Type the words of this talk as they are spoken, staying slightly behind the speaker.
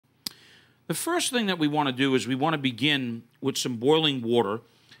The first thing that we want to do is we want to begin with some boiling water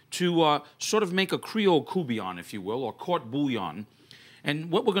to sort of make a Creole courtbouillon, if you will, or court bouillon.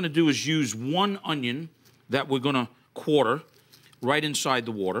 And what we're going to do is use 1 onion that we're going to quarter right inside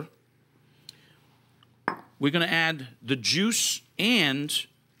the water. We're going to add the juice and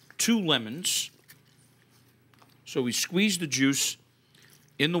 2 lemons. So we squeeze the juice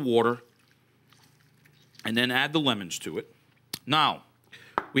in the water and then add the lemons to it. Now,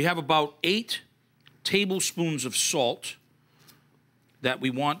 we have about 8 tablespoons of salt that we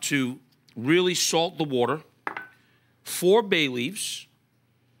want to really salt the water. 4 bay leaves.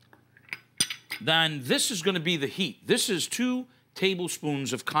 Then this is going to be the heat. This is 2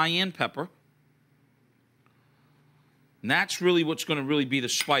 tablespoons of cayenne pepper. And that's really what's going to really be the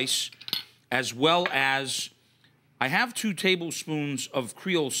spice, as well as I have 2 tablespoons of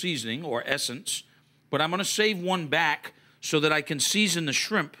Creole seasoning or essence, but I'm going to save 1 back so that I can season the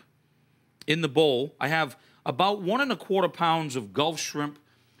shrimp in the bowl. I have about 1 1/4 pounds of Gulf shrimp.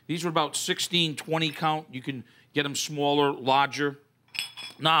 These are about 16, 20 count. You can get them smaller, larger.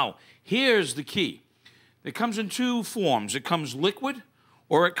 Now, here's the key. It comes in 2 forms. It comes liquid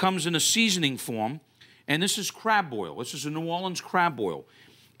or it comes in a seasoning form. And this is crab oil. This is a New Orleans crab oil.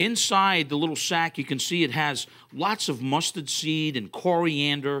 Inside the little sack, you can see it has lots of mustard seed and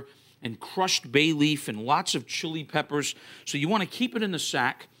coriander and crushed bay leaf and lots of chili peppers. So you want to keep it in the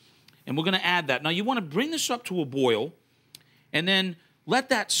sack, and we're going to add that. Now, you want to bring this up to a boil and then let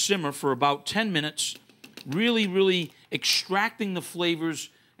that simmer for about 10 minutes, really, really extracting the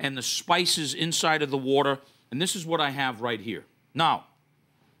flavors and the spices inside of the water. And this is what I have right here. Now,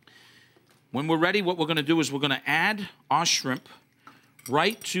 when we're ready, what we're going to do is we're going to add our shrimp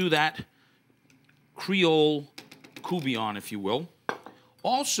right to that Creole courtbouillon, if you will.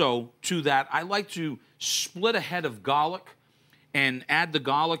 Also, to that, I like to split a head of garlic and add the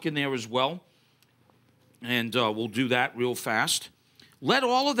garlic in there as well. And we'll do that real fast. Let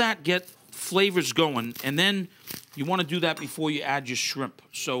all of that get flavors going, and then you want to do that before you add your shrimp.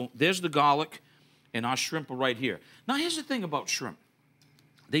 So there's the garlic, and our shrimp are right here. Now, here's the thing about shrimp.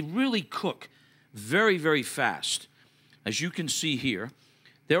 They really cook very, very fast. As you can see here,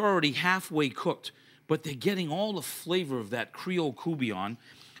 they're already halfway cooked, but they're getting all the flavor of that Creole courtbouillon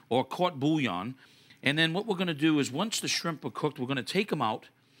or court bouillon. And then what we're going to do is once the shrimp are cooked, we're going to take them out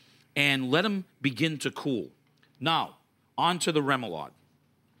and let them begin to cool. Now, on to the remoulade.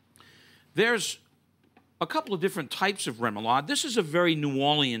 There's a couple of different types of remoulade. This is a very New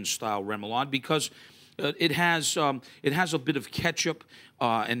Orleans style remoulade because it has a bit of ketchup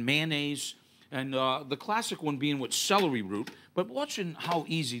and mayonnaise, and the classic one being with celery root. But watching how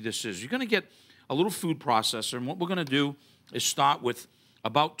easy this is. You're going to get a little food processor, and what we're going to do is start with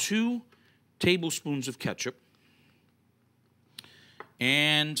about 2 tablespoons of ketchup.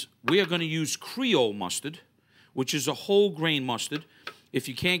 And we are going to use Creole mustard, which is a whole grain mustard. If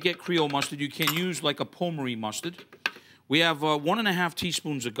you can't get Creole mustard, you can use like a Pommery mustard. We have 1 1/2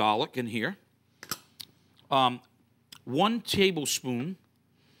 teaspoons of garlic in here. 1 tablespoon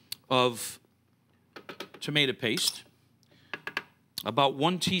of tomato paste. About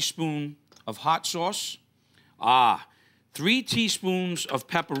 1 teaspoon of hot sauce. 3 teaspoons of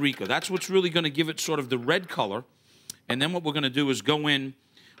paprika. That's what's really going to give it sort of the red color. And then what we're going to do is go in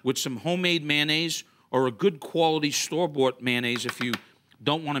with some homemade mayonnaise or a good quality store-bought mayonnaise if you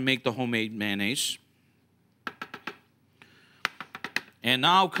don't want to make the homemade mayonnaise. And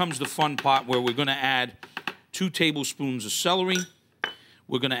now comes the fun part where we're going to add 2 tablespoons of celery.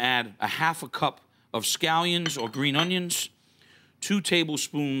 We're going to add a 1/2 cup of scallions or green onions, 2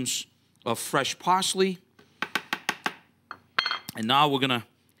 tablespoons of fresh parsley. And now we're going to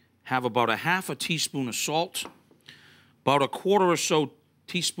have about a 1/2 teaspoon of salt, about 1/4 or so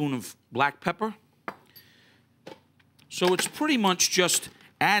teaspoon of black pepper. So it's pretty much just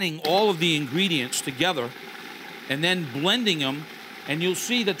adding all of the ingredients together and then blending them, and you'll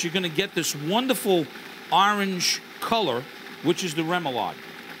see that you're going to get this wonderful orange color, which is the remoulade.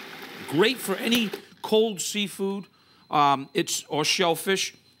 Great for any cold seafood or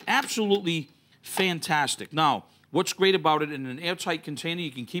shellfish. Absolutely fantastic. Now, what's great about it, in an airtight container,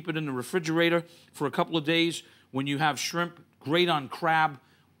 you can keep it in the refrigerator for a couple of days. When you have shrimp, great on crab.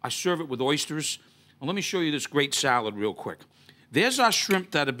 I serve it with oysters. Well, let me show you this great salad real quick. There's our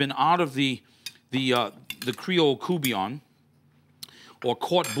shrimp that have been out of the Creole courtbouillon or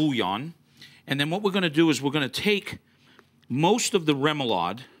court bouillon. And then what we're going to do is we're going to take most of the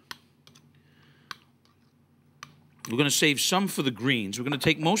remoulade. We're going to save some for the greens. We're going to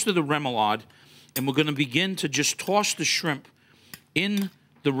take most of the remoulade, and we're going to begin to just toss the shrimp in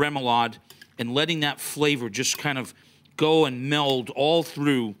the remoulade and letting that flavor just kind of go and meld all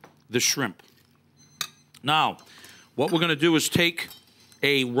through the shrimp. Now, what we're going to do is take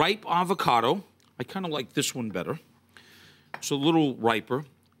a ripe avocado. I kind of like this one better. It's a little riper.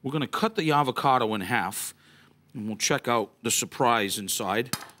 We're going to cut the avocado in half, and we'll check out the surprise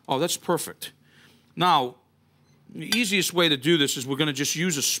inside. Oh, that's perfect. Now, the easiest way to do this is we're going to just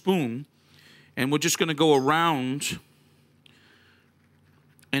use a spoon, and we're just going to go around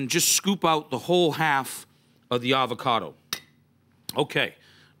and just scoop out the whole half of the avocado. Okay,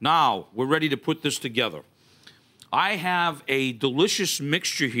 now we're ready to put this together. I have a delicious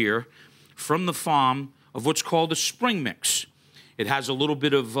mixture here from the farm of what's called a spring mix. It has a little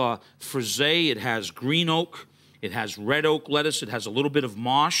bit of frisee, it has green oak, it has red oak lettuce, it has a little bit of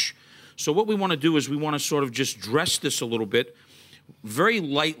mosh. So what we want to do is we want to sort of just dress this a little bit, very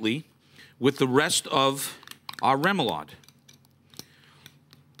lightly, with the rest of our remoulade.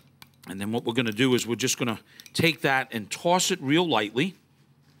 And then what we're going to do is we're just going to take that and toss it real lightly.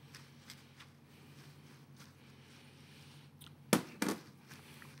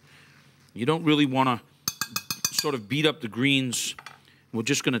 You don't really want to sort of beat up the greens. We're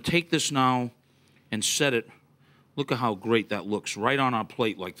just going to take this now and set it. Look at how great that looks, right on our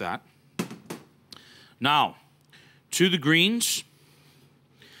plate like that. Now, to the greens,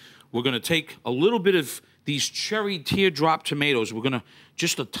 we're going to take a little bit of these cherry teardrop tomatoes. We're going to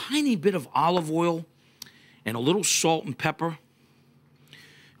just a tiny bit of olive oil and a little salt and pepper.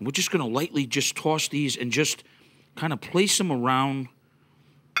 And we're just going to lightly just toss these and just kind of place them around.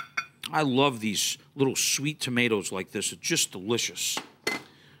 I love these little sweet tomatoes like this. It's just delicious.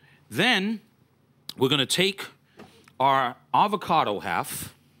 Then we're going to take our avocado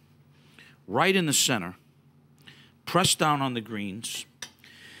half right in the center, press down on the greens,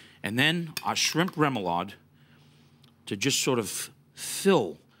 and then our shrimp remoulade to just sort of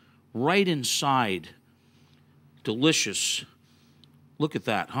fill right inside. Delicious. Look at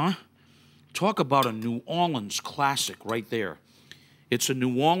that, huh? Talk about a New Orleans classic right there. It's a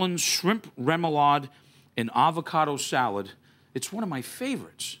New Orleans shrimp remoulade and avocado salad. It's one of my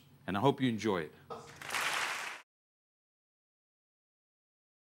favorites, and I hope you enjoy it.